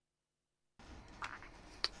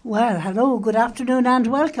Well, hello, good afternoon and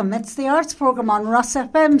welcome. It's the arts programme on Ross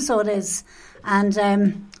FM, so it is.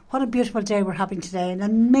 And what a beautiful day we're having today, an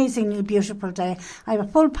amazingly beautiful day. I have a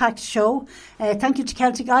full-packed show. Thank you to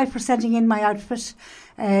Celtic Eye for sending in my outfit,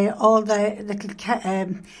 all the little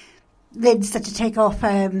lids that you take off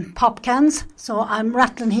pop cans. So I'm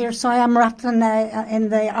rattling here, so I am rattling in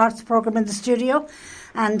the arts programme in the studio.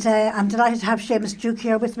 And I'm delighted to have Seamus Duke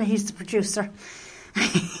here with me, he's the producer.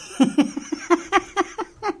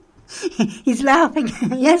 He's laughing.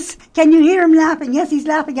 Yes, can you hear him laughing? Yes, he's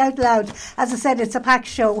laughing out loud. As I said, it's a packed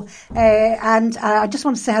show, and I just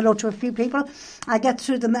want to say hello to a few people. I get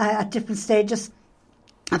through them at different stages.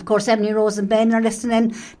 Of course, Emily, Rose and Ben are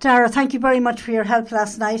listening. Tara, thank you very much for your help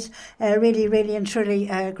last night. Really, really and truly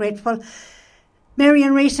grateful. Mary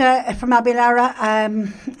and Rita from Abilara,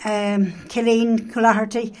 Killeen,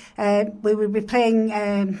 Collaherty. We will be playing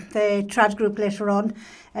the trad group later on.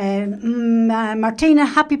 Martina,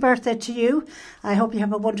 happy birthday to you. I hope you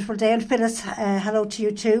have a wonderful day. And Phyllis, hello to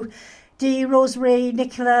you too. Dee, Rosemary,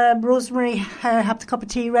 Nicola, Rosemary, have the cup of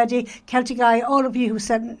tea ready. Celtic Eye, all of you who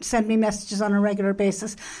send me messages on a regular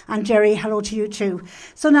basis. And Jerry, hello to you too.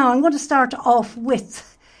 So now I'm going to start off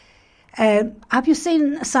with, have you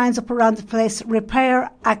seen signs up around the place, Repair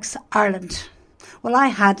Axe Ireland? Well, I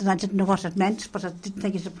had, and I didn't know what it meant, but I didn't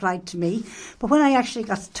think it applied to me. But when I actually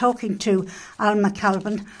got talking to Alma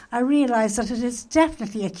Calvin, I realised that it is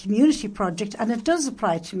definitely a community project, and it does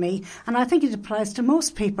apply to me, and I think it applies to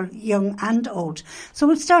most people, young and old. So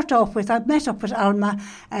we'll start off with, I've met up with Alma,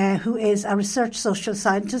 who is a research social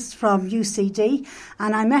scientist from UCD,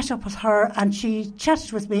 and I met up with her, and she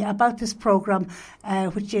chatted with me about this programme,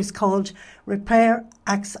 which is called Repair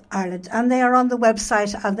Axe Ireland, and they are on the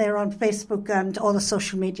website and they are on Facebook and all the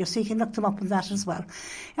social media, so you can look them up on that as well.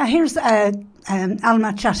 Here's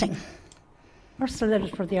Alma chatting. Ursula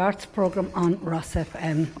Ledwith for the arts programme on Ross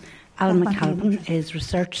FM. Alma Calvin is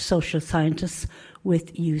research social scientist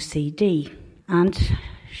with UCD, and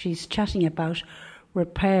she's chatting about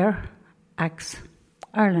Repair Axe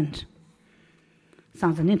Ireland.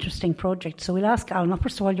 Sounds an interesting project. So we'll ask Alma.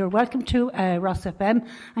 First of all, you're welcome to Ross FM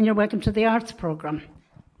and you're welcome to the arts programme.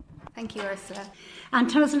 Thank you, Ursula. And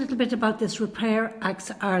tell us a little bit about this Repair Axe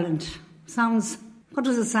Ireland. What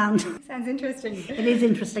does it sound? Sounds interesting. It is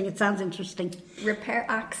interesting. It sounds interesting. Repair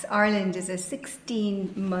Axe Ireland is a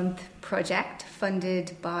 16-month project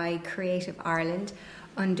funded by Creative Ireland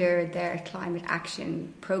under their Climate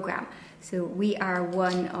Action Programme. So we are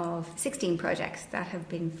one of 16 projects that have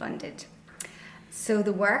been funded. So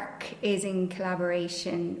the work is in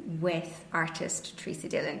collaboration with artist Teresa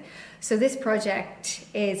Dillon. So this project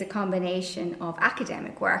is a combination of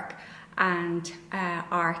academic work and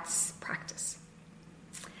arts practice.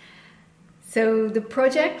 So the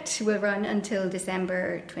project will run until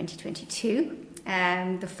December 2022.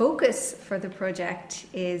 The focus for the project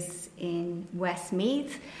is in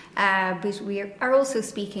Westmeath, but we are also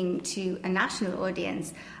speaking to a national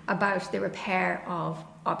audience about the repair of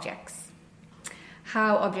objects.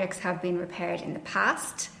 How objects have been repaired in the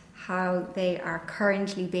past, how they are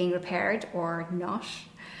currently being repaired or not,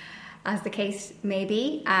 as the case may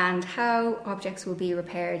be, and how objects will be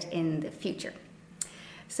repaired in the future.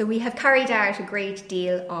 So we have carried out a great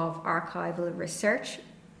deal of archival research,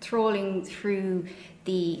 trawling through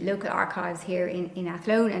the local archives here in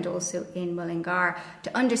Athlone and also in Mullingar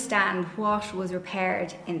to understand what was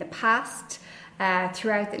repaired in the past,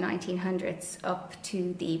 throughout the 1900s up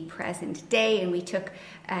to the present day, and we took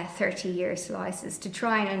 30-year slices to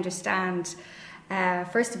try and understand,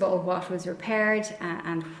 first of all, what was repaired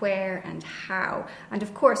and where and how. And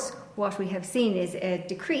of course, what we have seen is a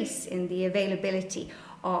decrease in the availability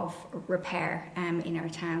of repair in our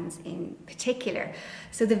towns in particular.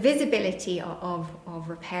 So the visibility of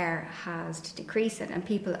repair has to decrease, and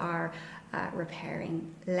people are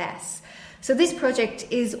repairing less. So this project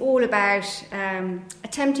is all about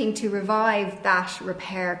attempting to revive that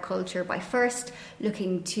repair culture by first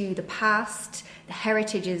looking to the past, the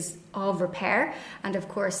heritages of repair, and of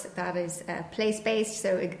course that is place-based.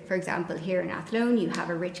 So for example, here in Athlone you have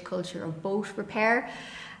a rich culture of boat repair,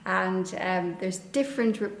 and there's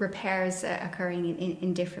different repairs occurring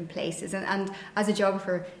in different places, and as a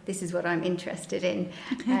geographer this is what I'm interested in,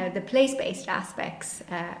 the place-based aspects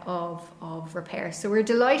of repair. So we're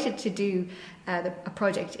delighted to do a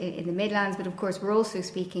project in the Midlands, but of course we're also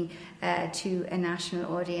speaking to a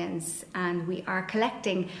national audience, and we are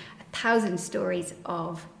collecting 1,000 stories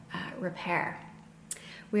of repair.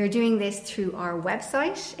 We are doing this through our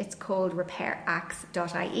website. It's called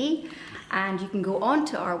repairaxe.ie, and you can go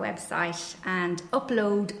onto our website and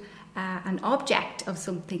upload an object of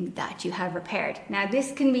something that you have repaired. Now,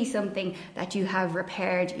 this can be something that you have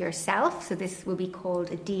repaired yourself, so this will be called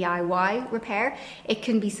a DIY repair. It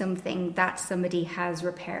can be something that somebody has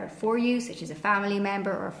repaired for you, such as a family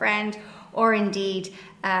member or a friend, or indeed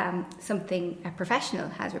something a professional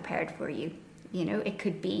has repaired for you. You know, it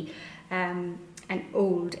could be an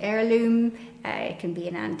old heirloom, it can be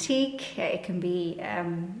an antique, it can be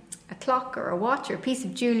a clock or a watch or a piece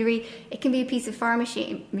of jewellery, it can be a piece of farm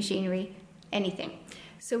machinery, anything.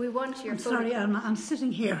 So we want your Sorry, Alma, I'm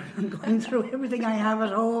sitting here and going through everything I have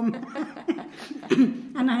at home.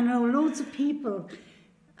 And I know loads of people,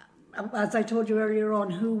 as I told you earlier on,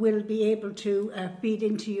 who will be able to feed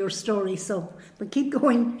into your story. So, but keep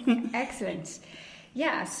going. Excellent.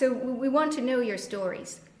 Yeah, so we want to know your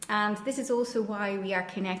stories. And this is also why we are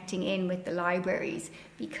connecting in with the libraries,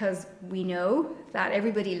 because we know that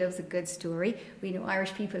everybody loves a good story. We know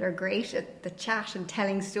Irish people are great at the chat and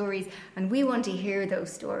telling stories, and we want to hear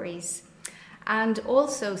those stories. And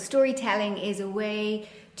also, storytelling is a way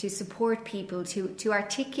to support people to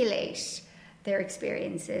articulate their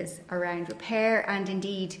experiences around repair and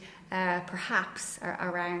indeed perhaps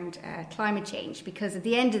around climate change, because at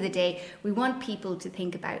the end of the day, we want people to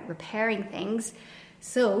think about repairing things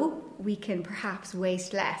so we can perhaps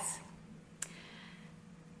waste less.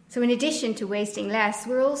 So in addition to wasting less,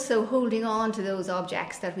 we're also holding on to those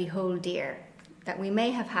objects that we hold dear, that we may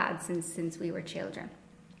have had since we were children.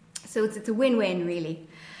 So it's a win-win, really.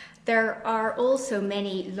 There are also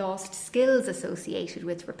many lost skills associated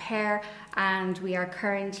with repair, and we are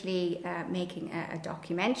currently making a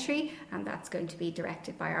documentary, and that's going to be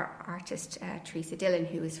directed by our artist Teresa Dillon,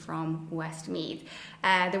 who is from Westmeath.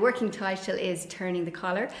 The working title is Turning the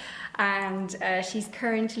Collar, and she's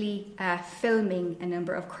currently filming a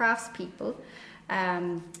number of craftspeople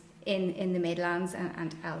in the Midlands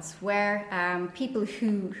and elsewhere, people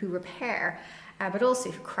who repair, but also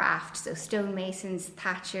who craft, so stonemasons,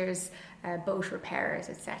 thatchers, boat repairers,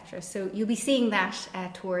 etc. So you'll be seeing that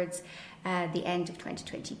towards the end of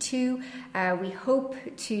 2022.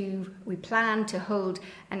 We plan to hold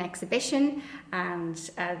an exhibition, and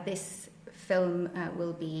this film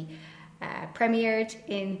will be premiered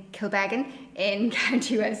in Kilbeggan in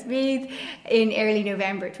County Westmeath in early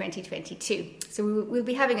November 2022. So we'll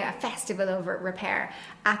be having a festival of repair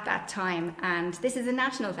at that time, and this is a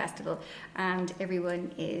national festival and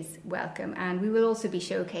everyone is welcome. And we will also be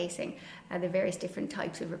showcasing the various different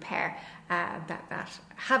types of repair that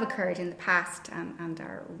have occurred in the past and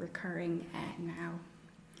are recurring now.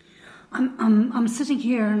 I'm sitting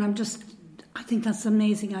here and I think that's an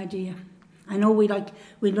amazing idea. I know we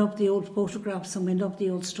love the old photographs and we love the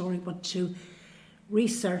old story, but to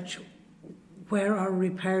research where our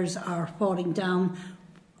repairs are falling down,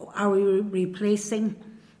 are we replacing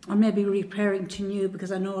or maybe repairing to new?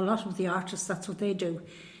 Because I know a lot of the artists, that's what they do.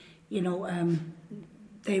 You know,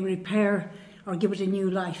 they repair or give it a new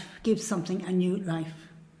life, give something a new life.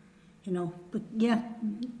 You know, but yeah,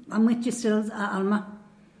 I'm with you still, Alma.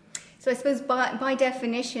 So I suppose by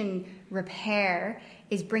definition, repair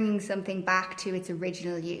is bringing something back to its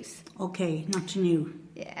original use. Okay, not to new.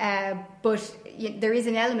 But there is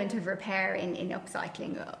an element of repair in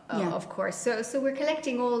upcycling, of course. So we're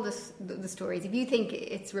collecting all the stories. If you think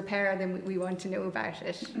it's repair, then we want to know about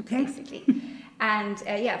it, okay. Basically. And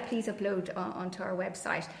please upload onto our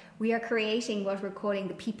website. We are creating what we're calling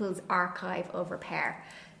the People's Archive of Repair.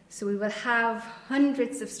 So we will have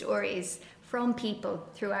hundreds of stories from people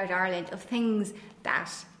throughout Ireland of things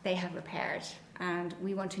that they have repaired, and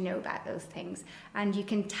we want to know about those things. And you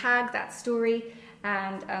can tag that story,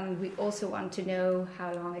 and we also want to know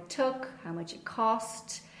how long it took, how much it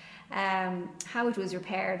cost, how it was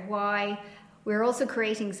repaired, why. We're also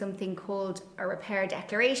creating something called a repair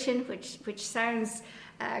declaration, which sounds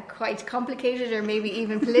quite complicated or maybe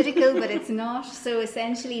even political, but it's not. So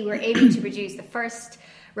essentially we're aiming to produce the first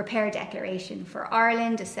repair declaration for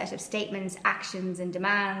Ireland, a set of statements, actions and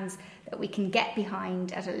demands that we can get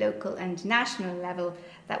behind at a local and national level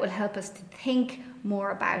that will help us to think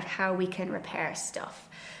more about how we can repair stuff.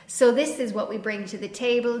 So this is what we bring to the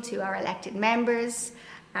table to our elected members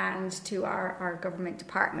and to our government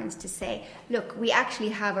departments to say, look, we actually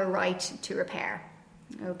have a right to repair.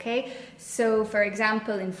 Okay, so for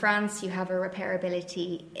example, in France, you have a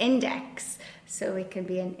repairability index. So it can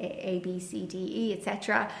be an A, B, C, D, E,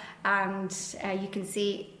 etc. And you can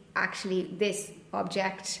see actually this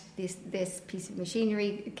object, this piece of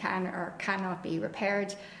machinery can or cannot be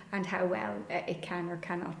repaired, and how well it can or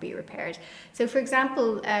cannot be repaired. So, for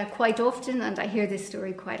example, quite often, and I hear this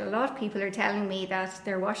story quite a lot, people are telling me that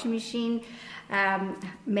their washing machine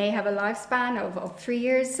may have a lifespan of 3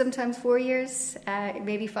 years, sometimes 4 years,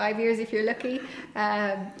 maybe 5 years if you're lucky.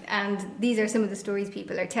 And these are some of the stories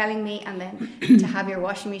people are telling me. And then to have your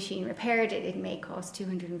washing machine repaired, it may cost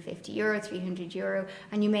 €250, €300,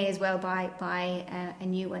 and you may as well buy a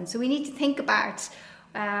new one. So we need to think about,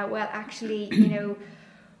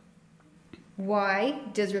 why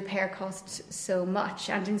does repair cost so much?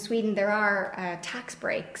 And in Sweden there are tax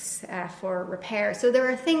breaks for repair. So there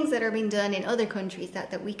are things that are being done in other countries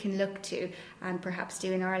that we can look to and perhaps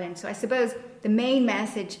do in Ireland. So I suppose the main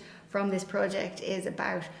message from this project is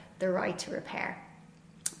about the right to repair.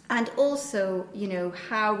 And also,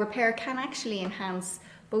 how repair can actually enhance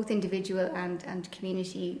both individual and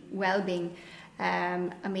community well-being.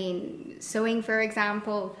 Sewing, for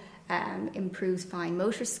example, improves fine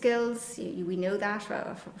motor skills. We know that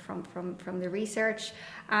from the research,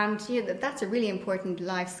 and that's a really important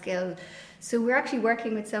life skill. So we're actually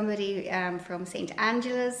working with somebody from St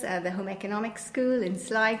Angela's, the Home Economics School in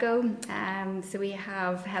Sligo. So we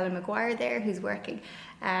have Helen Maguire there, who's working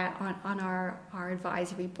on our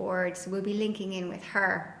advisory board. So we'll be linking in with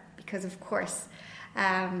her because, of course,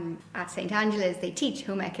 at St Angela's they teach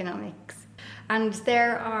home economics. And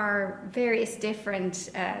there are various different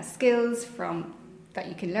skills that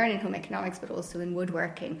you can learn in home economics, but also in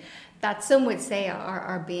woodworking, that some would say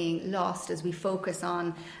are being lost as we focus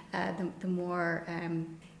on the more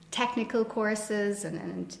technical courses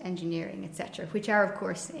and engineering, etc., which are, of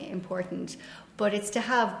course, important. But it's to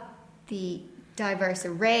have the diverse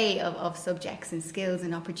array of subjects and skills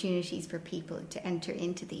and opportunities for people to enter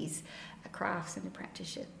into these crafts and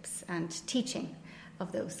apprenticeships and teaching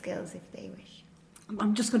of those skills if they wish.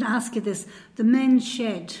 I'm just going to ask you this. The men's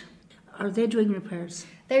shed, are they doing repairs?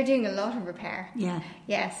 They're doing a lot of repair. Yeah.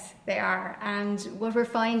 Yes, they are. And what we're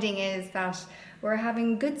finding is that we're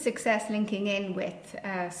having good success linking in with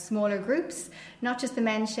smaller groups, not just the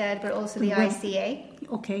men's shed, but also the ICA.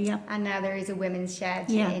 Okay, yeah. And now there is a women's shed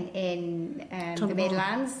in the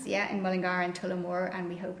Midlands, in Mullingar and Tullamore, and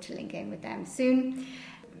we hope to link in with them soon.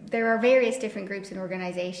 There are various different groups and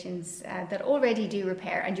organisations that already do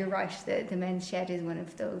repair, and you're right, the men's shed is one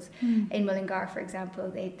of those. In Mullingar, for example,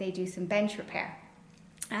 they do some bench repair,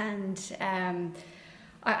 and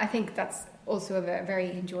I think that's also a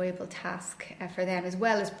very enjoyable task for them, as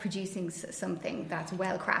well as producing something that's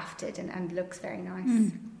well crafted and looks very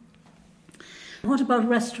nice. What about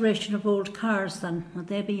restoration of old cars then? Would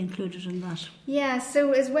they be included in that? Yeah,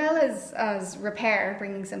 so as well as repair,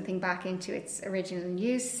 bringing something back into its original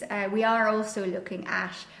use, we are also looking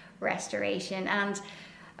at restoration. And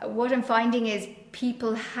what I'm finding is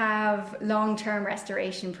people have long-term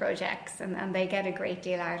restoration projects and they get a great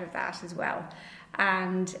deal out of that as well.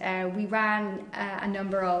 And we ran a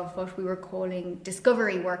number of what we were calling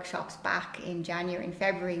discovery workshops back in January and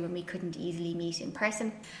February when we couldn't easily meet in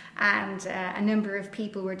person. And a number of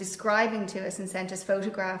people were describing to us and sent us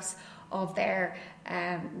photographs of their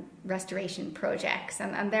restoration projects.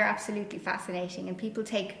 And they're absolutely fascinating. And people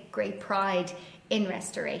take great pride in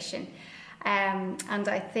restoration. And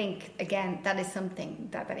I think, again, that is something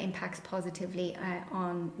that impacts positively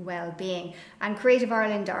on well-being. And Creative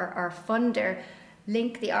Ireland, our funder,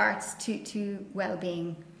 link the arts to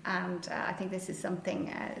well-being, and I think this is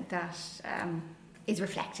something that is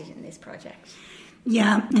reflected in this project.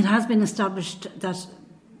 Yeah, it has been established that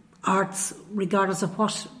arts, regardless of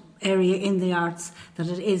what area in the arts, that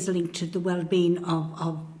it is linked to the well-being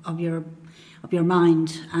of your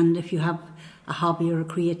mind. And if you have a hobby or a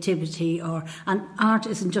creativity, and art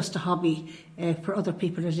isn't just a hobby for other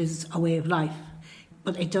people, it is a way of life,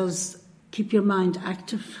 but it does keep your mind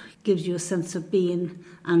active, gives you a sense of being.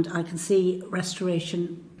 And I can see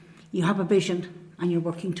restoration, you have a vision and you're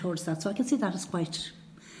working towards that, so I can see that as quite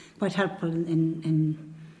helpful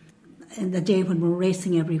in the day when we're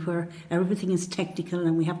racing everywhere. Everything is technical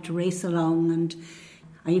and we have to race along, and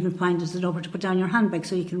I even find it's over to put down your handbag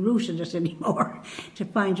so you can root at it anymore to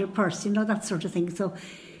find your purse, that sort of thing. So,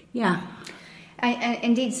 yeah.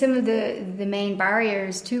 Indeed, some of the main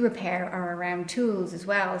barriers to repair are around tools as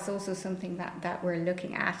well. It's also something that we're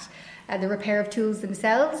looking at. The repair of tools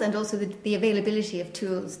themselves, and also the availability of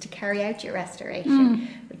tools to carry out your restoration,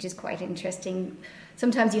 which is quite interesting.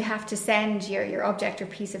 Sometimes you have to send your object or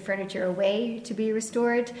piece of furniture away to be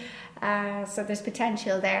restored. So there's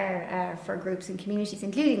potential there for groups and communities,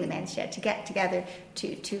 including the Men's Shed, to get together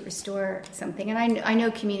to restore something. And I know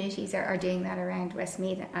communities are doing that around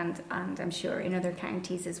Westmeath and I'm sure in other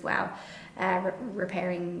counties as well.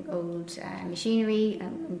 repairing old machinery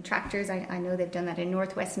and tractors. I know they've done that in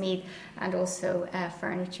North Westmeath, and also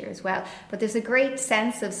furniture as well. But there's a great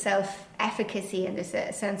sense of self-efficacy, and there's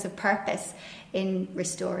a sense of purpose in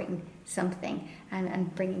restoring something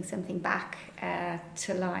and bringing something back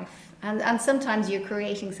to life. And sometimes you're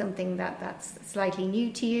creating something that's slightly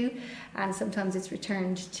new to you, and sometimes it's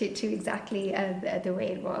returned to exactly the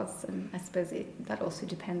way it was. And I suppose that also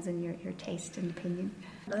depends on your taste and opinion.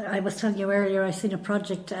 I was telling you earlier, I seen a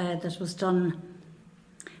project that was done,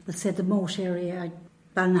 let's say the Moat area,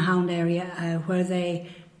 Balnahound area, where they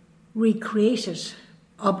recreated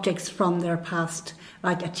objects from their past,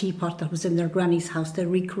 like a teapot that was in their granny's house. They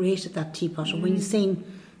recreated that teapot. And when you seen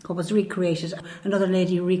what was recreated, another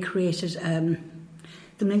lady recreated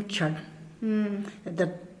the milk churn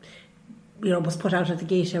that was put out at the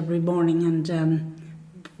gate every morning and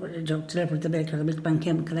delivered the milk, or the milkman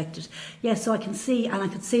came and collected. Yeah, so I can see, and I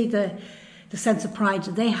could see the sense of pride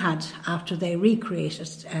that they had after they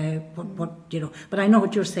recreated But I know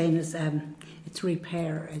what you're saying is it's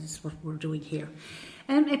repair is what we're doing here.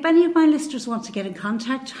 If any of my listeners want to get in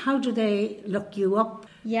contact, how do they look you up?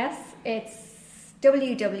 Yes, it's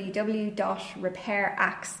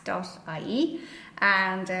www.repairaxe.ie,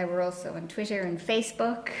 and we're also on Twitter and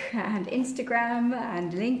Facebook and Instagram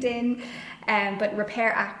and LinkedIn, but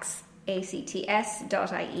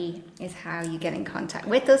repairaxe.ie is how you get in contact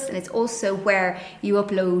with us, and it's also where you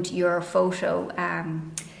upload your photo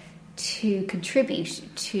to contribute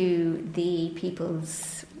to the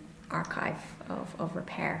People's Archive of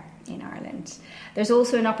Repair in Ireland. There's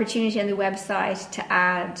also an opportunity on the website to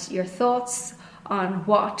add your thoughts on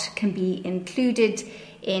what can be included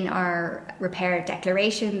in our repair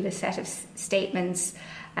declaration, the set of statements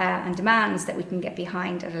and demands that we can get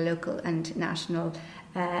behind at a local and national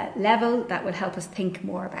level that will help us think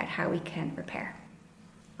more about how we can repair.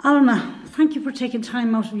 Alma, thank you for taking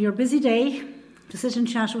time out of your busy day to sit and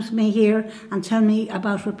chat with me here and tell me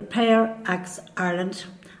about Repair Axe Ireland.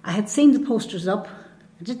 I had seen the posters up.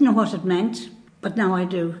 I didn't know what it meant, but now I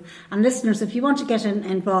do. And listeners, if you want to get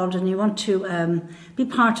involved and you want to be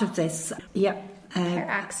part of this,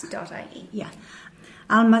 repairaxe.ie. Yeah.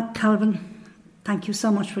 Alma, Calvin, thank you so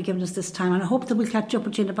much for giving us this time, and I hope that we'll catch up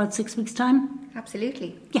with you in about 6 weeks' time.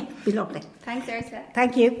 Absolutely. Yeah, be lovely. Thanks, Ursula.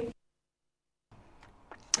 Thank you.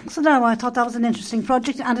 So now I thought that was an interesting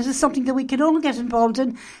project, and it is something that we can all get involved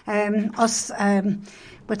in.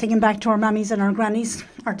 We're thinking back to our mummies and our grannies,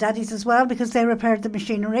 our daddies as well, because they repaired the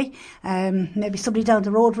machinery. Maybe somebody down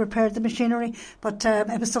the road repaired the machinery, but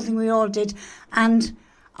it was something we all did. And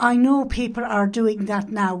I know people are doing that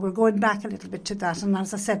now. We're going back a little bit to that. And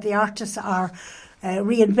as I said, the artists are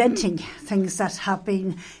reinventing things that have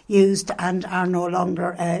been used and are no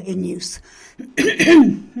longer in use.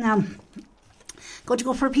 Now, going to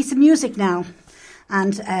go for a piece of music now.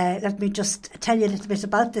 And let me just tell you a little bit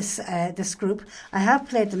about this group. I have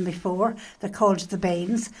played them before. They're called The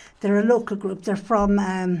Bains. They're a local group. They're from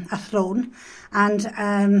Athlone.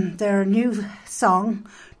 And their new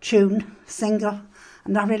single,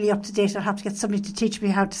 I'm not really up to date. I'll have to get somebody to teach me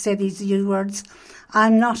how to say these new words.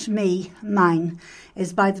 I'm Not Me, Mine,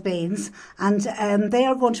 is by The Bains. And they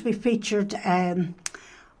are going to be featured on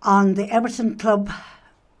the Everton Club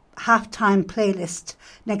halftime playlist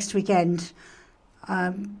next weekend.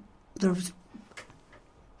 There's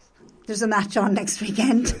a match on next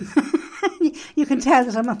weekend. You can tell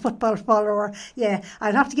that I'm a football follower. Yeah,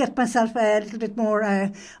 I'd have to get myself a little bit more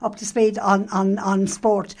up to speed on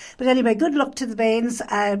sport. But anyway, good luck to The Bains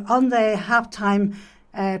on the halftime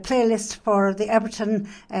playlist for the Everton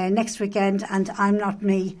next weekend, and I'm Not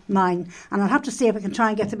Me, Mine. And I'll have to see if I can try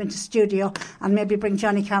and get them into studio and maybe bring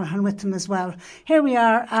Johnny Callahan with them as well. Here we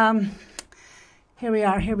are.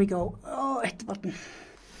 Here we go. Oh, hit the button.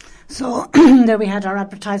 So there we had our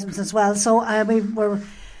advertisements as well. So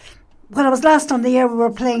when I was last on the air, we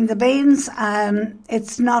were playing The Bains.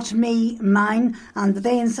 It's Not Me, Mine. And The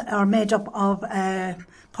Bains are made up of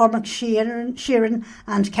Cormac Sheeran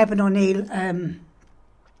and Kevin O'Neill,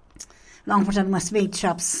 Longford and Westmeath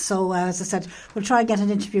chaps. So as I said, we'll try and get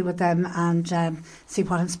an interview with them and see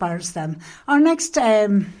what inspires them. Our next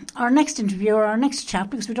interview, or our next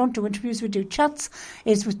chat, because we don't do interviews, we do chats,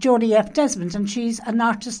 is with Jodie F. Desmond, and she's an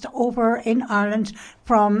artist over in Ireland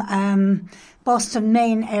from Boston,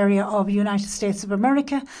 Maine area of the United States of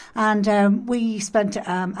America, and we spent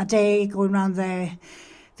a day going around the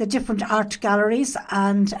different art galleries,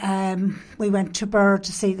 and we went to Birr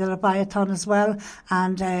to see the Leviathan as well,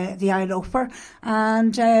 and the Eye Loafer.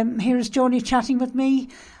 And here's Joni chatting with me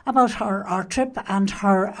about her art trip and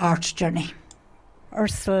her art journey.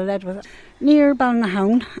 Ursula Ledwith, near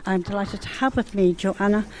Ballynahown. I'm delighted to have with me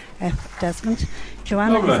Joanna F. Desmond.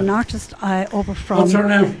 Joanna is an artist over from... What's her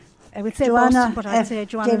name? I would say Joanna, but I'd say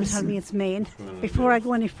Joanna will tell me it's Maine. Before I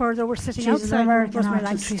go any further, we're sitting outside Rosemary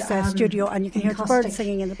Langtry's studio, and you can hear the birds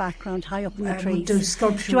singing in the background, high up in the trees. Do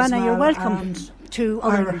sculptures. Joanna, you're welcome to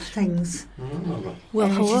other things. Well,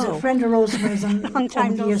 hello. She's a friend of Rosemary's, and over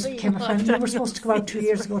the years became a friend. We were supposed to go out 2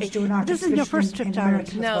 years ago to do an art exhibition. This isn't your first trip to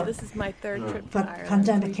Ireland? No, this is my third trip to Ireland. But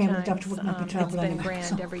pandemic came and the doctor wouldn't let me travel anyway. It's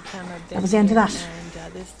been grand every time I've been. That was the end of that.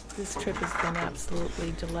 And this trip has been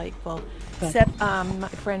absolutely delightful. Except my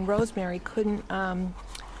friend Rosemary couldn't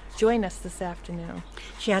join us this afternoon.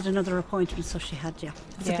 She had another appointment, so she had,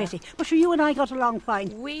 It's a pity. But sure, you and I got along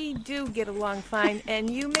fine. We do get along fine, and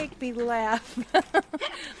you make me laugh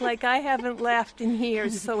like I haven't laughed in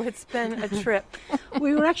years, so it's been a trip.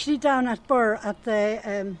 We were actually down at Burr at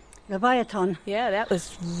the Leviathan. Yeah, that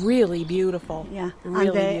was really beautiful. Yeah, really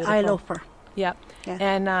and the beautiful. Eye Loafer. Yep,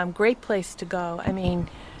 and great place to go. I mean,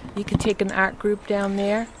 you could take an art group down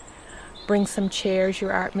there, bring some chairs,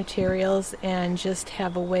 your art materials, and just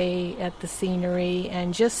have a way at the scenery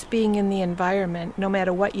and just being in the environment. No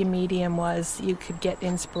matter what your medium was, you could get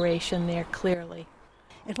inspiration there clearly.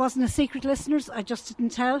 It wasn't a secret, listeners. I just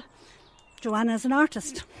didn't tell. Joanna's an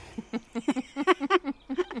artist.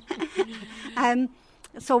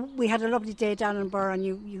 So we had a lovely day down in Burr, and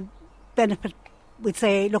you benefit, we'd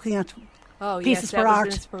say, looking at pieces for art.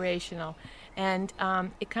 Was inspirational. And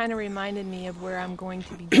it kind of reminded me of where I'm going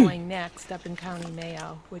to be going next up in County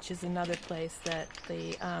Mayo, which is another place that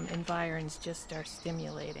the environs just are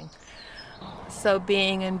stimulating. So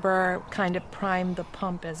being in Burr kind of primed the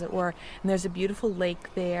pump, as it were. And there's a beautiful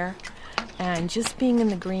lake there. And just being in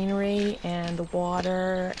the greenery and the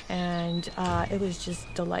water, and it was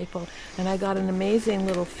just delightful. And I got an amazing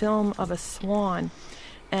little film of a swan.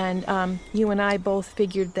 And you and I both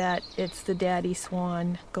figured that it's the daddy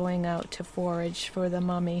swan going out to forage for the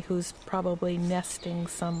mummy who's probably nesting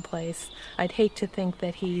someplace. I'd hate to think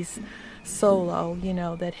that he's solo,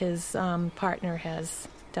 that his partner has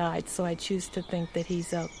died, so I choose to think that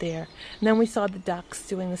he's out there. And then we saw the ducks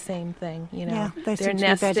doing the same thing, they're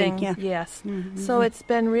nesting. Bedding, yes. Mm-hmm. So it's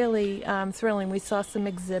been really thrilling. We saw some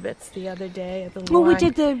exhibits the other day at the we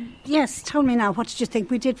did tell me now, what did you think?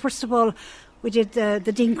 We did, first of all, we did the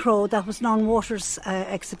Dean Crow, that was Non Waters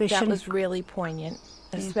exhibition. That was really poignant,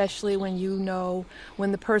 especially when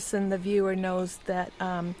when the viewer knows that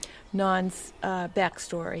Non's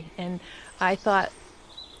backstory. And I thought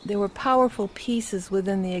there were powerful pieces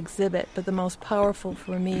within the exhibit, but the most powerful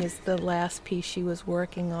for me is the last piece she was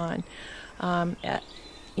working on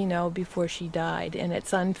before she died. And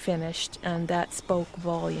it's unfinished, and that spoke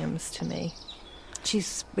volumes to me.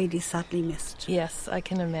 She's really sadly missed. Yes, I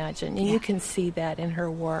can imagine. And you can see that in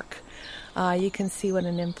her work. You can see what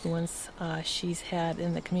an influence she's had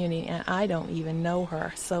in the community. And I don't even know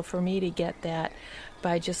her. So for me to get that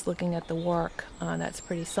by just looking at the work, that's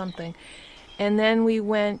pretty something. And then we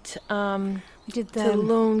went to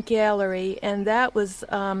Loon Gallery, and that was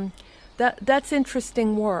that's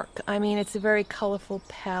interesting work. I mean, it's a very colorful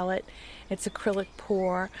palette. It's acrylic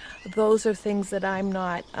pour. Those are things that I'm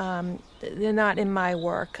not, they're not in my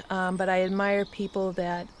work, but I admire people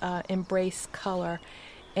that embrace color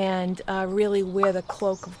and really wear the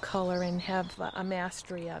cloak of color and have a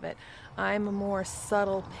mastery of it. I'm a more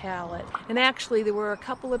subtle palette. And actually, there were a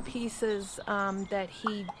couple of pieces that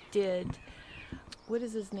he did. What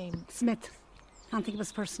is his name? Smith. I can't think of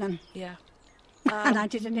his first name. Yeah. And I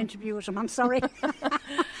did an interview with him, I'm sorry.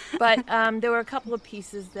 But there were a couple of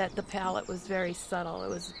pieces that the palette was very subtle. It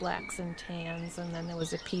was blacks and tans, and then there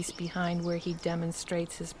was a piece behind where he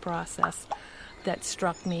demonstrates his process that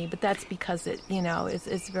struck me. But that's because it's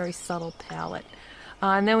a very subtle palette.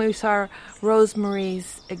 And then we saw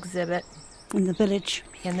Rosemary's exhibit. In the village.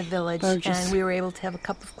 Burgess. And we were able to have a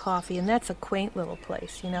cup of coffee, and that's a quaint little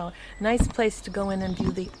place, nice place to go in and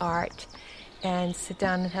view the art and sit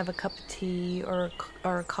down and have a cup of tea or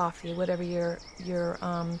coffee, whatever your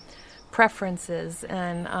preference is.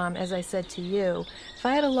 And as I said to you, if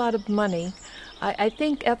I had a lot of money, I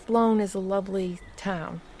think Athlone is a lovely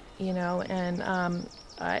town, and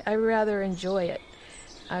I rather enjoy it.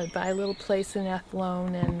 I would buy a little place in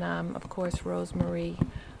Athlone, and of course Rosemary,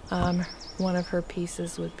 one of her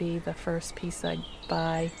pieces would be the first piece I'd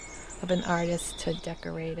buy of an artist to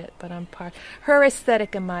decorate it, but her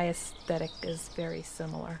aesthetic and my aesthetic is very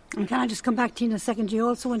similar. And can I just come back to you in a second? You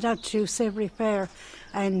also went out to Savoury Fair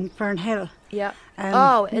in Fernhill. Yeah.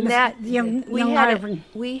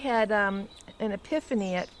 We had an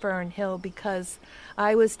epiphany at Fernhill, because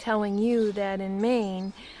I was telling you that in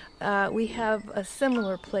Maine we have a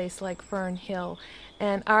similar place like Fern Hill,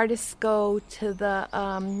 and artists go to the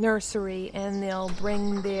nursery and they'll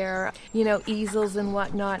bring their, easels and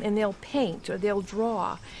whatnot, and they'll paint or they'll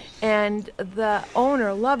draw. And the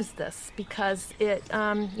owner loves this because it,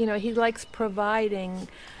 he likes providing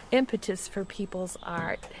impetus for people's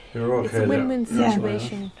art. It's a win-win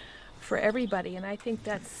situation for everybody, and I think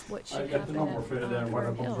that's what should happen at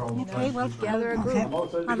Fern Hill. Okay, well, gather a group.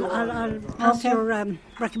 I'll pass your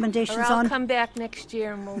recommendations Or I'll on. come back next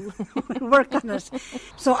year and we'll work on it.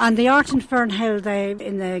 So, and the art in Fern Hill,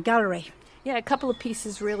 in the gallery. Yeah, a couple of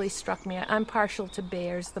pieces really struck me. I'm partial to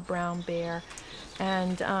bears, the brown bear,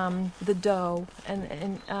 and the doe,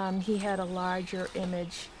 and he had a larger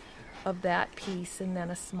image of that piece and then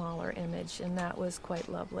a smaller image, and that was quite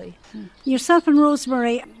lovely. Yourself and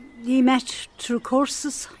Rosemary, you met through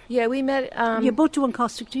courses? Yeah, we met... you both do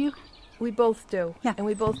encaustic, do you? We both do, yeah. And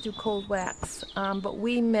we both do cold wax. But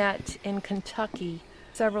we met in Kentucky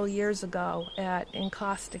several years ago at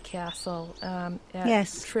Encaustic Castle at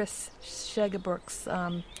Tris Shegabrook's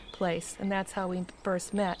place, and that's how we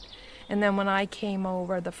first met. And then when I came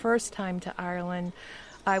over the first time to Ireland,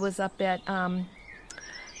 I was up at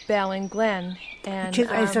Ballinglen, and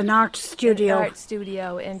it's an art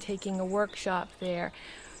studio, and taking a workshop there.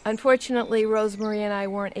 Unfortunately, Rosemary and I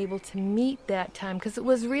weren't able to meet that time because it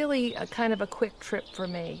was really a kind of a quick trip for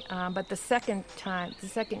me. But the second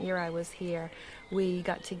year I was here, we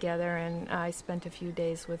got together and I spent a few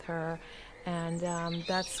days with her, and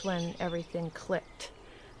that's when everything clicked.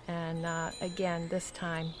 And again, this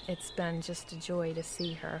time, it's been just a joy to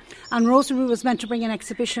see her. And Rosemary was meant to bring an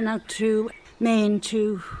exhibition out to Maine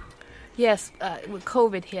to... Yes, when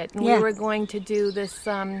COVID hit, and we were going to do this,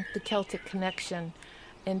 the Celtic Connection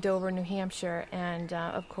in Dover, New Hampshire, and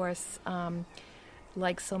of course,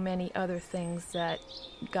 like so many other things that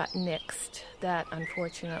got nixed, that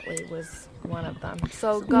unfortunately was one of them.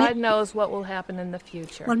 So God knows what will happen in the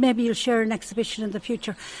future. Well, maybe you'll share an exhibition in the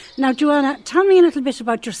future. Now, Joanna, tell me a little bit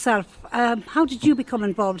about yourself. How did you become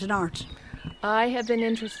involved in art? I have been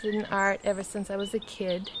interested in art ever since I was a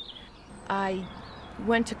kid. I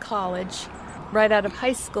went to college right out of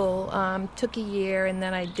high school, took a year, and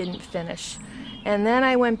then I didn't finish. And then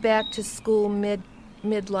I went back to school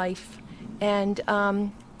midlife, and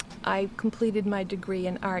I completed my degree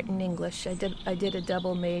in art and English. I did a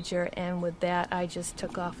double major, and with that I just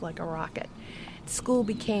took off like a rocket. School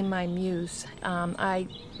became my muse. I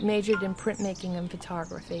majored in printmaking and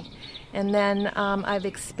photography, and then I've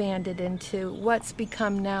expanded into what's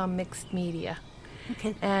become now mixed media.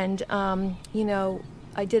 Okay. And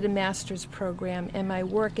I did a master's program, and my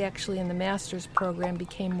work actually in the master's program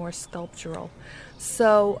became more sculptural.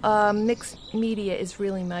 So mixed media is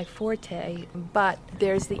really my forte, but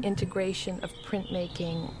there's the integration of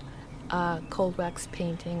printmaking, cold wax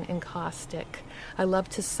painting, encaustic. I love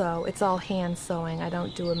to sew. It's all hand sewing. I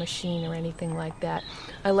don't do a machine or anything like that.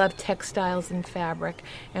 I love textiles and fabric,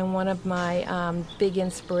 and one of my big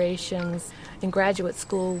inspirations in graduate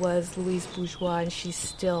school was Louise Bourgeois, and she's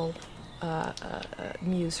still a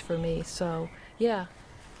muse for me. So, yeah.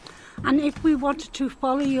 And if we wanted to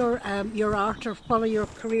follow your art or follow your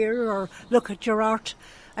career or look at your art,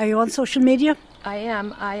 are you on social media? I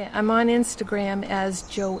am. I'm on Instagram as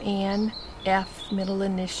Joanne F, middle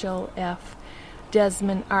initial F,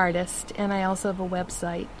 Desmond Artist, and I also have a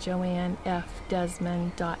website,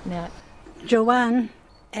 joannefdesmond.net.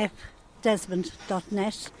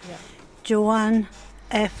 joannefdesmond.net. Yeah. Joanne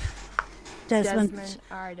F. Desmond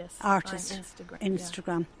Artist on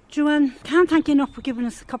Instagram. Yeah. Joanne, can't thank you enough for giving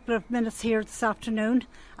us a couple of minutes here this afternoon.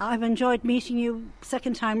 I've enjoyed meeting you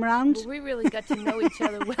second time round. Well, we really got to know each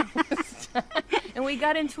other well this time. And we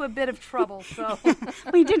got into a bit of trouble, so...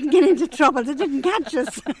 We didn't get into trouble. They didn't catch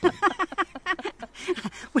us.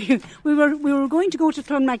 we were going to go to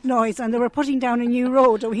Clonmacnoise, and they were putting down a new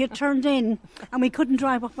road, and we had turned in, and we couldn't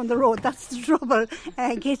drive up on the road. That's the trouble.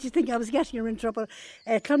 In case you think I was getting her in trouble,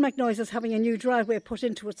 Clonmacnoise is having a new driveway put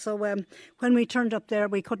into it, so when we turned up there,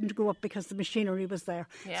 we couldn't go up because the machinery was there.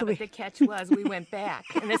 Yeah, so but the catch was we went back,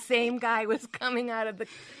 and the same guy was coming out of the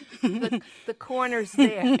corners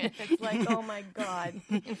there. It's like, oh my God.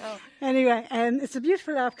 Anyway, it's a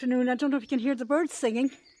beautiful afternoon. I don't know if you can hear the birds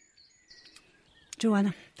singing.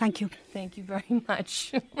 Joanna, thank you. Thank you very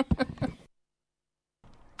much.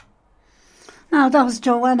 Now, that was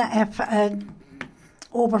Joanna F.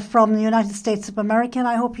 Over from the United States of America, and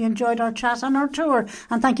I hope you enjoyed our chat on our tour.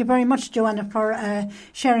 And thank you very much, Joanna, for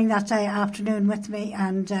sharing that afternoon with me.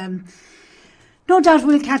 And no doubt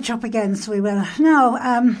we'll catch up again, so we will. Now,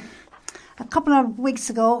 a couple of weeks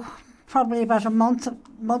ago, probably about a month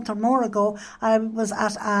or more ago, I was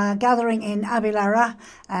at a gathering in Abilara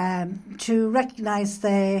to recognise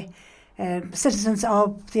the citizens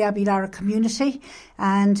of the Abilara community,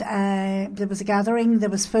 and there was a gathering, there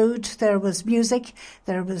was food, there was music,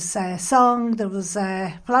 there was song, there was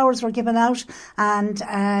flowers were given out, and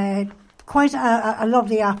quite a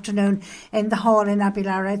lovely afternoon in the hall in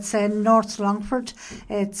Abilara. It's in North Longford.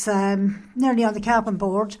 It's nearly on the Cavan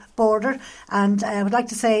border. And I would like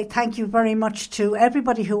to say thank you very much to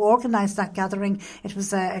everybody who organised that gathering. It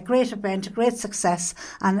was a great event, a great success.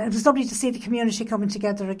 And it was lovely to see the community coming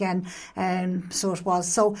together again. So it was.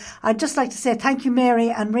 So I'd just like to say thank you, Mary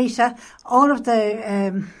and Rita, all of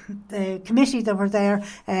the committee that were there.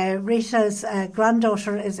 Rita's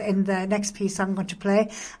granddaughter is in the next piece I'm going to play.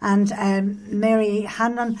 And Mary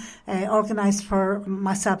Hanlon organised for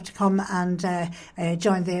myself to come and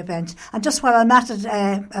join the event. And just while I'm at it,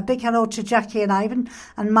 a big hello to Jackie and Ivan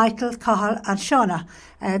and Michael, Cathal and Shauna.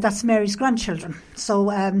 That's Mary's grandchildren.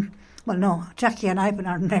 So, well, no, Jackie and Ivan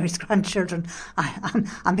aren't Mary's grandchildren.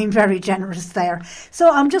 I'm being very generous there.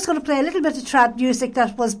 So I'm just going to play a little bit of trad music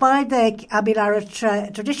that was by the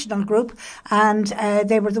Abilara traditional group, and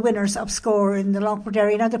they were the winners of score in the Longford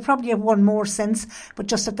area. Now, they probably have won more since, but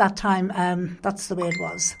just at that time, that's the way it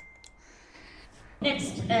was.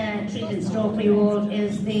 Next treatment stroke for you all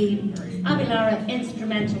is the Abilara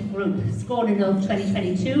Instrumental Group, scoring of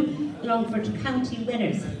 2022 Longford County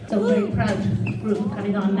winners. So very proud group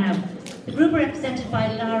coming on now. The group are represented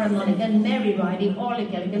by Lara Mulligan, Mary Riley, Orla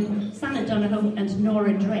Gilligan, Sana Donoghue and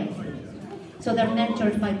Nora Drake. So they're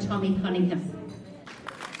mentored by Tommy Cunningham.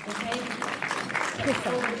 Okay?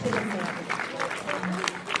 Over to the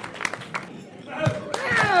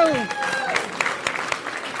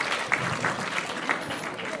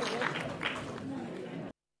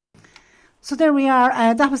So there we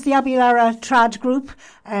are. That was the Abilara Trad group.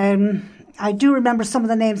 I do remember some of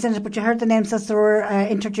the names in it, but you heard the names as they were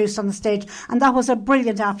introduced on the stage. And that was a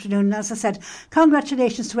brilliant afternoon. As I said,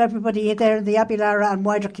 congratulations to everybody there in the Abilara and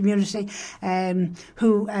wider community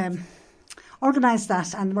who organised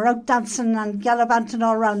that. And we're out dancing and gallivanting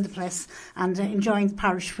all around the place and enjoying the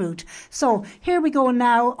parish food. So here we go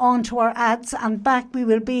now on to our ads, and back we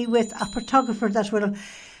will be with a photographer that will...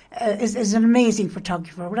 is an amazing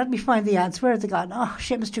photographer. Well, let me find the ads. Where are they gone? Oh,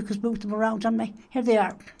 Seamus Duke has moved them around on me. Here they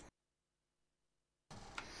are.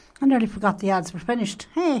 I nearly forgot the ads were finished.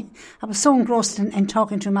 Hey, I was so engrossed in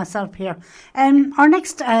talking to myself here. Our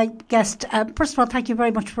next guest, first of all, thank you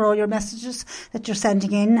very much for all your messages that you're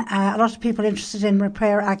sending in. A lot of people interested in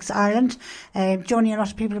Repair Acts Ireland. Joanni, a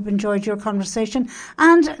lot of people have enjoyed your conversation.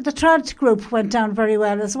 And the Trad group went down very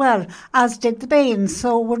well as well, as did the Bains.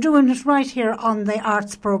 So we're doing it right here on the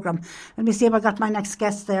arts programme. Let me see if I got my next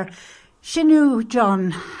guest there. Shinu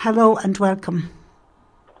John, hello and welcome.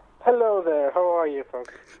 Hello there, how are you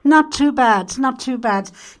folks? Not too bad, not too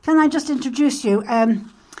bad. Can I just introduce you? I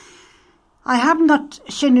haven't got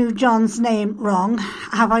Shinu John's name wrong,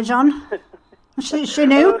 have I, John?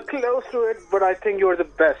 Shinu? Close to it, but I think you're the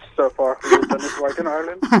best so far. You've done it right in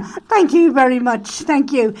Ireland. Thank you very much,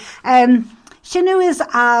 thank you. Shinu is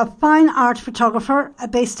a fine art photographer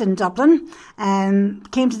based in Dublin.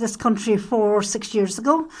 Came to this country 6 years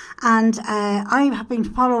ago, and I have been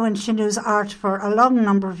following Shinu's art for a long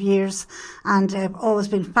number of years, and I've always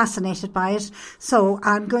been fascinated by it. So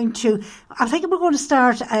I think we're going to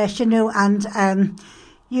start, Shinu, and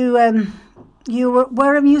you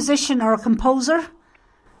were a musician or a composer?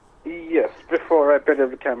 Yes, before I picked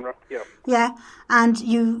up the camera, yeah. Yeah, and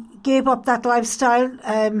you gave up that lifestyle,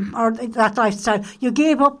 you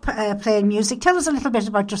gave up playing music. Tell us a little bit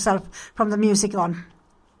about yourself from the music on.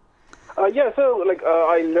 I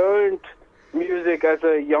learned music as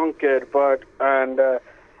a young kid,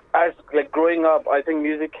 as growing up, I think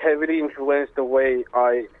music heavily influenced the way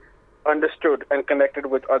I understood and connected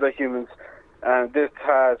with other humans. And this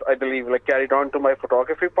has, I believe, carried on to my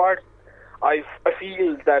photography part. I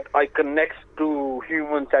feel that I connect to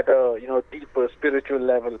humans at a deeper spiritual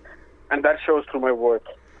level, and that shows through my work.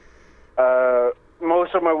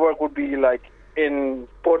 Most of my work would be in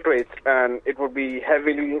portraits, and it would be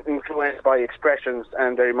heavily influenced by expressions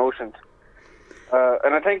and their emotions.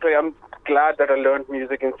 And I think I'm glad that I learned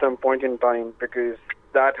music in some point in time, because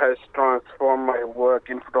that has transformed my work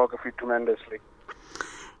in photography tremendously.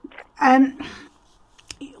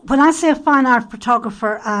 When I say a fine art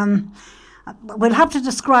photographer, we'll have to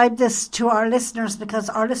describe this to our listeners because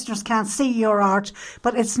our listeners can't see your art,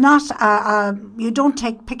 but it's not, you don't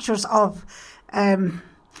take pictures of,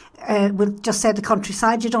 we'll just say the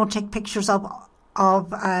countryside, you don't take pictures of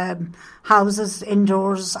of houses,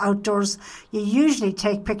 indoors, outdoors, you usually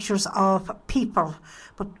take pictures of people,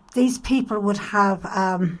 but these people would have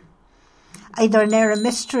either an air of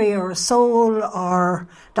mystery or a soul, or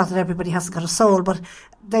not that everybody hasn't got a soul, but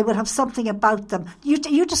they would have something about them.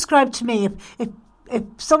 You describe to me, if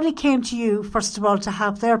somebody came to you, first of all, to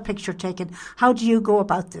have their picture taken, how do you go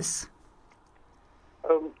about this?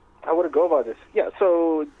 How would I go about this? Yeah,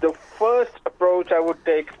 so the first approach I would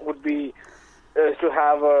take would be to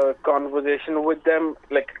have a conversation with them,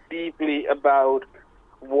 like deeply about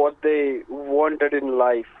what they wanted in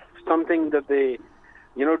life, something that they,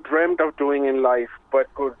 dreamt of doing in life,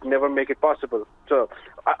 but could never make it possible. So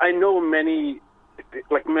I know many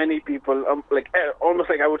people, almost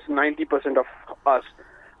like I would say 90% of us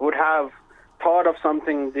would have thought of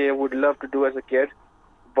something they would love to do as a kid,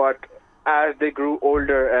 but as they grew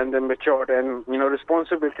older and they matured and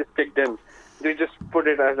responsibilities kicked in, they just put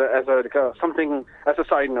it as something as a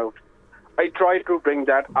side note. I try to bring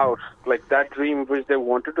that out, like that dream which they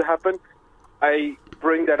wanted to happen. I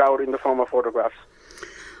bring that out in the form of photographs.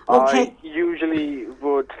 Okay. I usually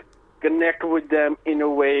would connect with them in a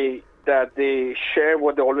way that they share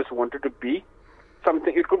what they always wanted to be.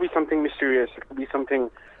 It could be something mysterious. It could be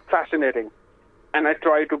something fascinating. And I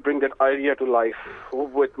try to bring that idea to life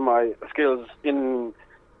with my skills in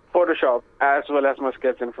Photoshop as well as my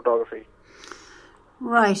skills in photography.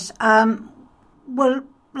 Right. Well,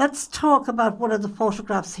 let's talk about one of the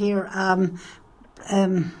photographs here.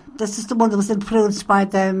 This is the one that was influenced by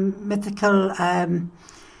the mythical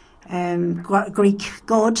Greek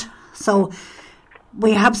god. So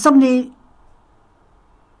we have somebody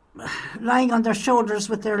lying on their shoulders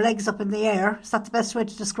with their legs up in the air. Is that the best way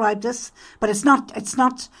to describe this? But it's not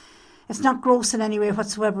gross in any way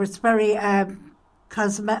whatsoever. It's very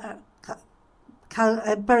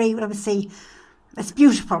very, let me see, it's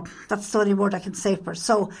beautiful. That's the only word I can say for it.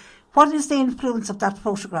 So what is the influence of that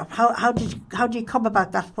photograph? How do you come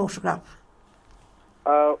about that photograph?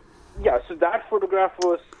 So that photograph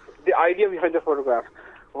the idea behind the photograph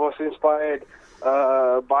was inspired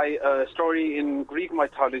by a story in Greek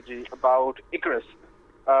mythology about Icarus.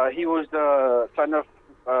 He was the son of,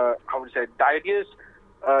 Deities,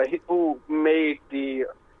 who made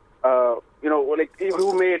who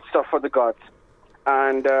made stuff for the gods.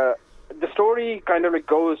 And the story kind of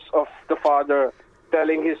goes of the father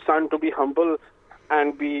telling his son to be humble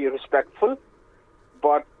and be respectful,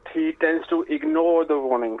 but he tends to ignore the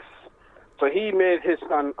warnings. So he made his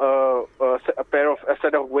son a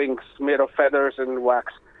set of wings made of feathers and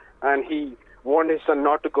wax, and he warned his son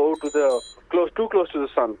not to go too close to the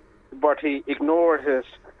sun. But he ignored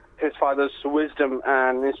his father's wisdom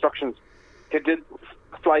and instructions. He did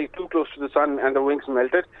fly too close to the sun, and the wings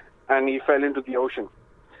melted, and he fell into the ocean.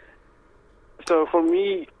 So for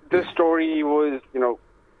me, this story was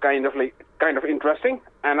kind of interesting,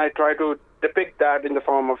 and I try to depict that in the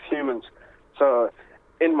form of humans. So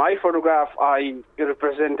in my photograph, I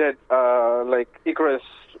represented Icarus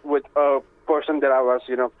with a person that I was,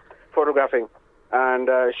 photographing, and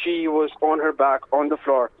she was on her back on the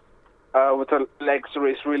floor with her legs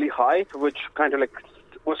raised really high, which kind of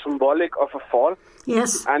was symbolic of a fall.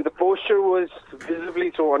 Yes. And the posture was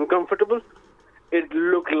visibly so uncomfortable. It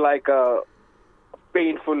looked like a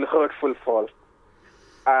painful, hurtful fall.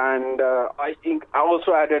 And I think I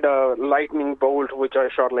also added a lightning bolt, which I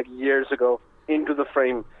shot years ago, into the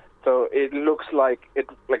frame. So it looks like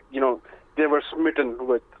they were smitten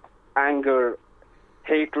with anger,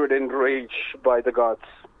 hatred, and rage by the gods.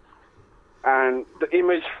 And the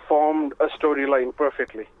image formed a storyline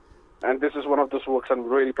perfectly. And this is one of those works I'm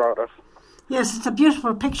really proud of. Yes, it's a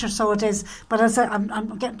beautiful picture, so it is. But as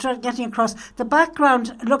I'm getting across, the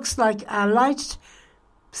background looks like a light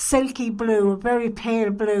silky blue, a very pale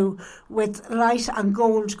blue, with light and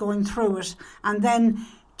gold going through it, and then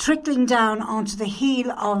trickling down onto the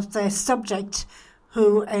heel of the subject,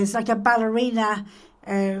 who is like a ballerina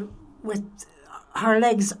with her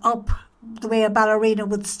legs up the way a ballerina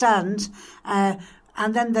would stand, and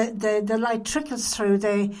then the light trickles through,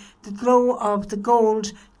 the glow of the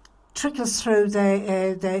gold trickles through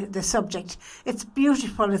the subject. It's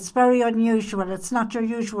beautiful. It's very unusual. It's not your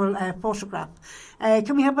usual photograph.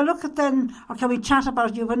 Can we have a look at then, or can we chat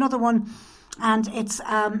about you? Another one, and it's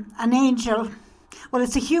an angel. Well,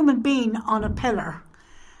 it's a human being on a pillar.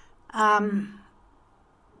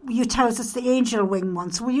 You tell us it's the angel wing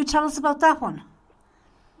one. So will you tell us about that one?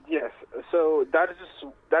 Yes. So that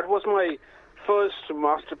was my first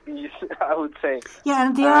masterpiece, I would say. Yeah,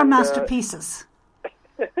 and they are masterpieces.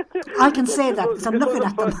 I can say that because I'm looking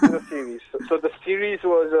at them. The series. So the series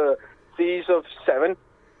was a series of 7,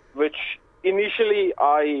 which initially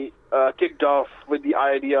I kicked off with the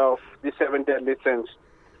idea of the 7 deadly sins.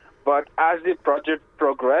 But as the project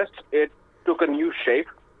progressed, it took a new shape,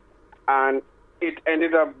 and it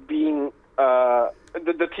ended up being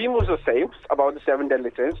the theme was the same about the 7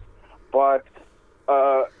 deadly sins, but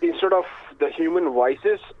instead of the human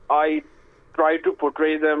vices, I tried to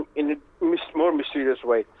portray them in a more mysterious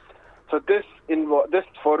way. So this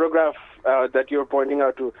photograph that you're pointing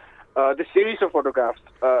out to, the series of photographs,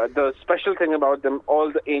 the special thing about them,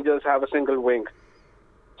 all the angels have a single wing.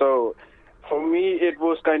 So for me, it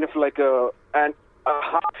was kind of like a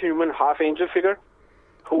half human, half angel figure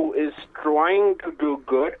who is trying to do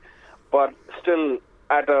good, but still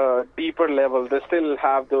at a deeper level, they still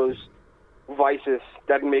have those vices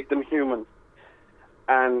that make them human.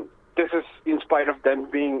 And this is in spite of them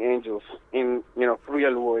being angels in,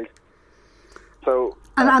 real world. So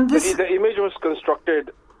and this... the image was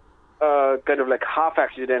constructed kind of like half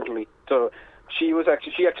accidentally. So she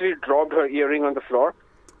actually dropped her earring on the floor,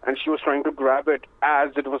 and she was trying to grab it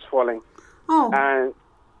as it was falling. Oh.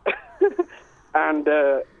 And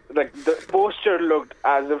like the posture looked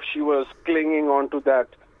as if she was clinging onto that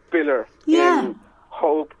pillar in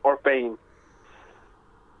hope or pain.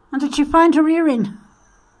 And did you find her earring?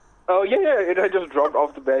 Oh yeah, it had just dropped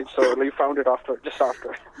off the bench, so we found it just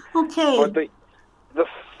after. Okay. But the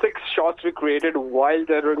 6 shots we created while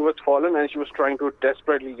the ring was fallen, and she was trying to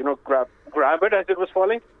desperately, grab it as it was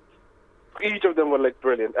falling. Each of them were like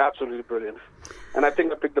brilliant, absolutely brilliant, and I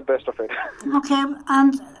think I picked the best of it. Okay,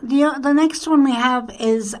 and the next one we have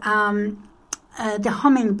is the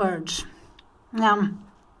hummingbird.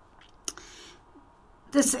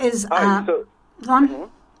 This is go on. Mm-hmm.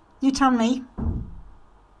 You tell me.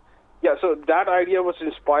 Yeah, so that idea was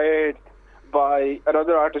inspired by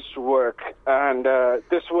another artist's work, and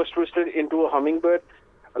this was twisted into a hummingbird.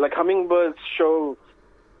 Like hummingbirds show,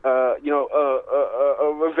 a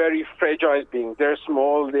very fragile being. They're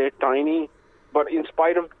small, they're tiny, but in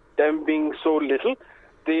spite of them being so little,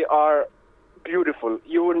 they are beautiful.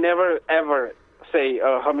 You would never ever say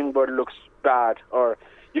a hummingbird looks bad, or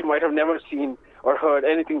you might have never seen or heard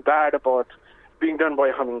anything bad about being done by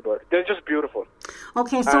a hummingbird. They're just beautiful.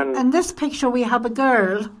 Okay, so in this picture we have a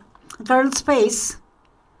girl's face.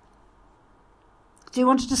 Do you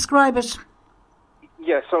want to describe it?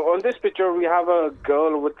 Yes, so on this picture we have a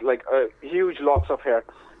girl with like huge locks of hair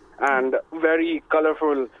and very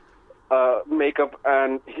colorful makeup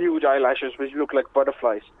and huge eyelashes which look like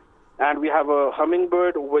butterflies. And we have a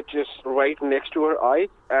hummingbird which is right next to her eye,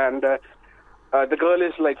 and the girl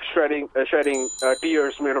is like shedding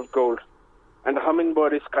tears made of gold. And the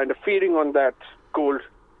hummingbird is kind of feeding on that gold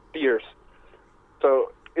tears.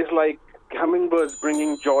 So it's like hummingbirds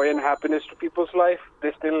bringing joy and happiness to people's life.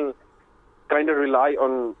 They still kind of rely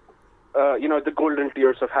on, the golden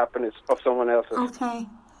tears of happiness of someone else's. Okay.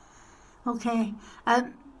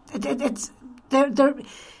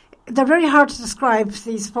 They're very hard to describe,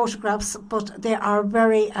 these photographs, but they are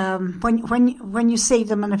very when you see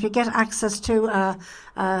them, and if you get access to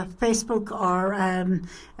Facebook or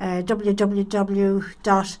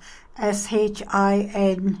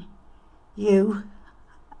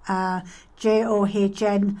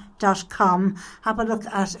www.shinu.john.com, have a look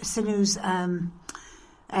at Shinu's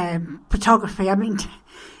photography. I mean,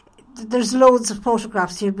 there's loads of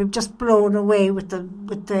photographs. You'll be just blown away with the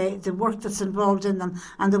work that's involved in them,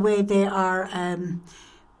 and the way they are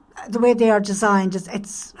designed.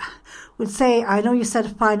 It's would say, I know you said a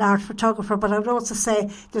fine art photographer, but I would also say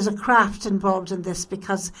there's a craft involved in this,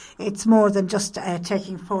 because it's more than just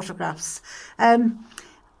taking photographs. Are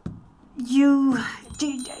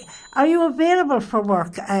you available for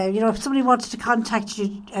work? If somebody wanted to contact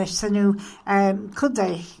you, Shinu, could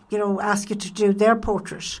they, ask you to do their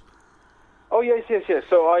portrait? Oh, yes.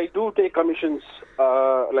 So I do take commissions,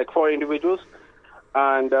 like for individuals,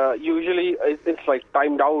 and usually it's like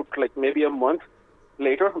timed out, like maybe a month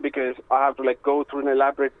later, because I have to like go through an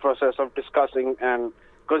elaborate process of discussing and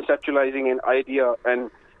conceptualizing an idea and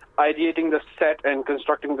ideating the set and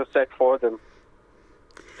constructing the set for them.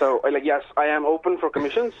 So, yes, I am open for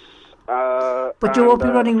commissions. But you won't be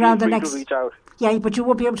running around the next... reach out. Yeah, but you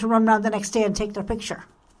won't be able to run around the next day and take their picture.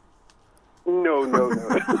 No.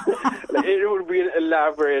 It would be an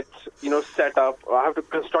elaborate, setup. I have to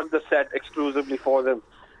construct the set exclusively for them,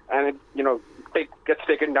 and it, gets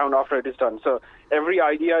taken down after it is done. So every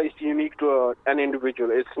idea is unique to an individual.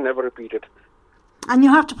 It's never repeated. And you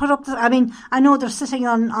have to put up I know they're sitting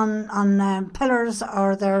on pillars,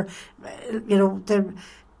 or they're,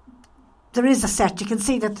 there is a set. You can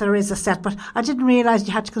see that there is a set, but I didn't realise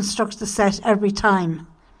you had to construct the set every time.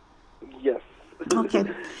 Yes. Okay.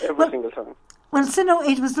 Every single time. Well, Shinu,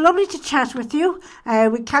 it was lovely to chat with you.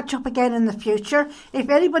 We'll catch up again in the future. If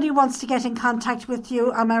anybody wants to get in contact with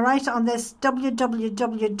you, am I right on this?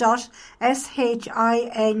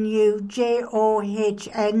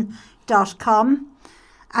 www.shinujohn.com,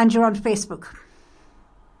 and you're on Facebook.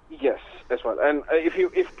 Yes, as well. And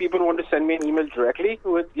if people want to send me an email directly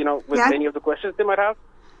with any of the questions they might have,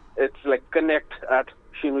 it's like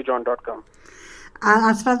connect@shinujohn.com. And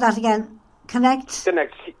I'll spell that again. Connect,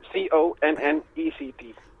 CONNECT.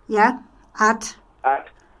 Yeah, at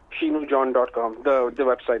shinujohn.com, the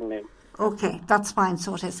website name. Okay, that's fine,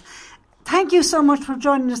 so it is. Thank you so much for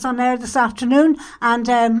joining us on air this afternoon, and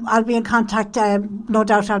I'll be in contact. No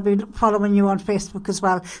doubt I'll be following you on Facebook as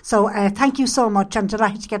well. So thank you so much. I'm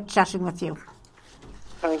delighted to get chatting with you.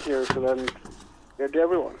 Thank you, Ursula, and good to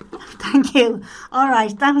everyone. Thank you. All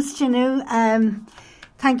right, that was Shinu.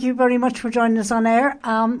 Thank you very much for joining us on air.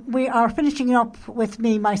 We are finishing up with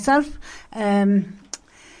myself. Seamus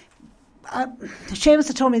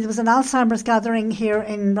had told me there was an Alzheimer's gathering here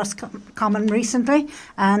in Roscommon recently,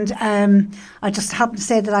 and I just happened to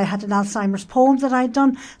say that I had an Alzheimer's poem that I'd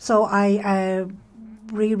done, so I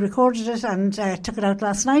re-recorded it and took it out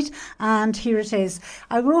last night, and here it is.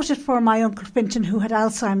 I wrote it for my Uncle Fintan, who had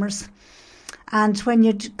Alzheimer's, and when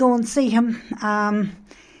you'd go and see him,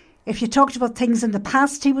 if you talked about things in the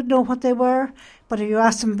past, he would know what they were, but if you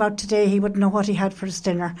asked him about today, he wouldn't know what he had for his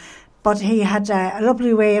dinner. But he had a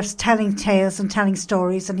lovely way of telling tales and telling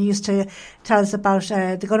stories, and he used to tell us about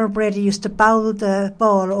the Gunner Brady used to bowl the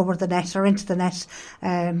ball over the net or into the net.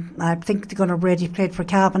 I think the Gunner Brady played for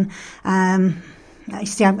Cavan. I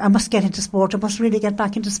must get into sport. I must really get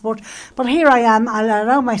back into sport. But here I am. I'll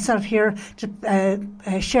allow myself here to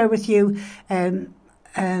share with you.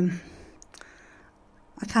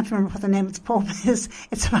 I can't remember what the name of the poem is.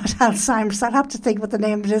 It's about Alzheimer's. I'll have to think what the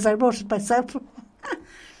name of it is. I wrote it myself.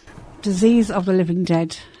 Disease of the Living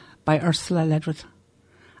Dead by Ursula Ledwith.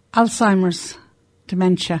 Alzheimer's,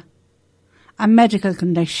 dementia, a medical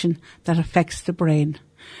condition that affects the brain,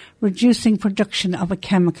 reducing production of a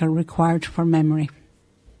chemical required for memory.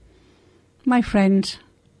 My friend,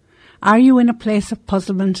 are you in a place of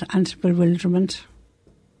puzzlement and bewilderment?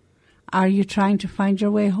 Are you trying to find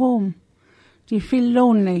your way home? Do you feel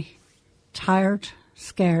lonely, tired,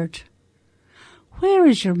 scared? Where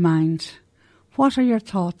is your mind? What are your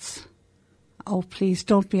thoughts? Oh, please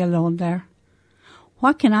don't be alone there.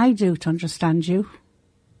 What can I do to understand you?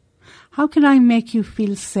 How can I make you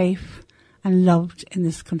feel safe and loved in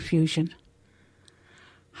this confusion?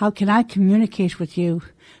 How can I communicate with you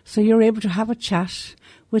so you're able to have a chat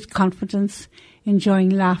with confidence,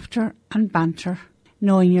 enjoying laughter and banter,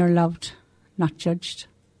 knowing you're loved, not judged?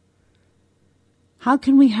 How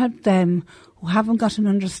can we help them who haven't got an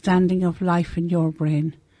understanding of life in your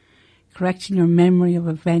brain, correcting your memory of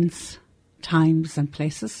events, times and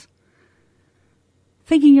places?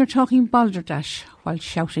 Thinking you're talking balderdash while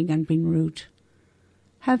shouting and being rude.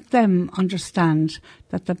 Help them understand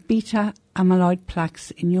that the beta amyloid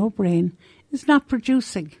plaques in your brain is not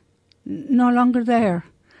producing, no longer there.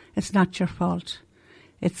 It's not your fault.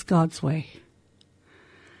 It's God's way.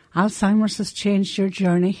 Alzheimer's has changed your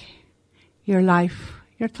journey, your life,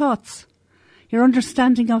 your thoughts, your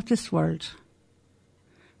understanding of this world.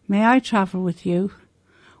 May I travel with you,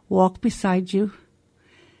 walk beside you,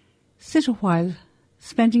 sit a while,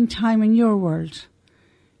 spending time in your world,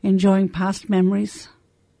 enjoying past memories,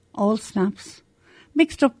 old snaps,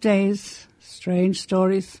 mixed up days, strange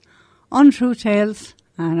stories, untrue tales,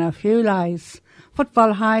 and a few lies,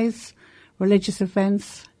 football highs, religious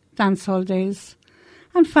events, dance hall days,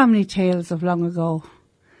 and family tales of long ago.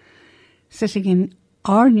 Sitting in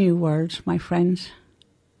our new world, my friend,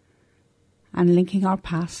 and linking our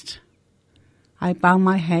past, I bow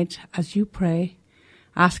my head as you pray,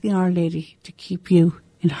 asking Our Lady to keep you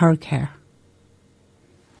in her care.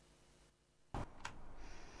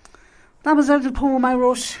 That was a little poem I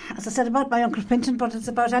wrote, as I said, about my Uncle Fintan, but it's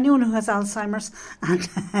about anyone who has Alzheimer's, and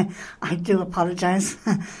I do apologise.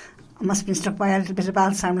 I must have been struck by a little bit of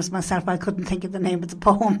Alzheimer's myself. I couldn't think of the name of the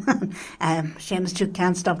poem. Seamus too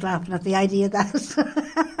can't stop laughing at the idea of that.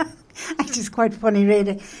 It's quite funny,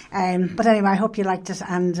 really. But anyway, I hope you liked it,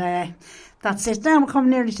 and that's it. Now we're coming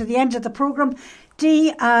nearly to the end of the programme.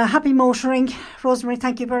 Dee, happy motoring. Rosemary,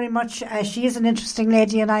 thank you very much. She is an interesting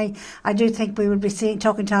lady, and I do think we will be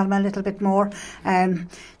talking to Alma a little bit more.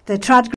 The trad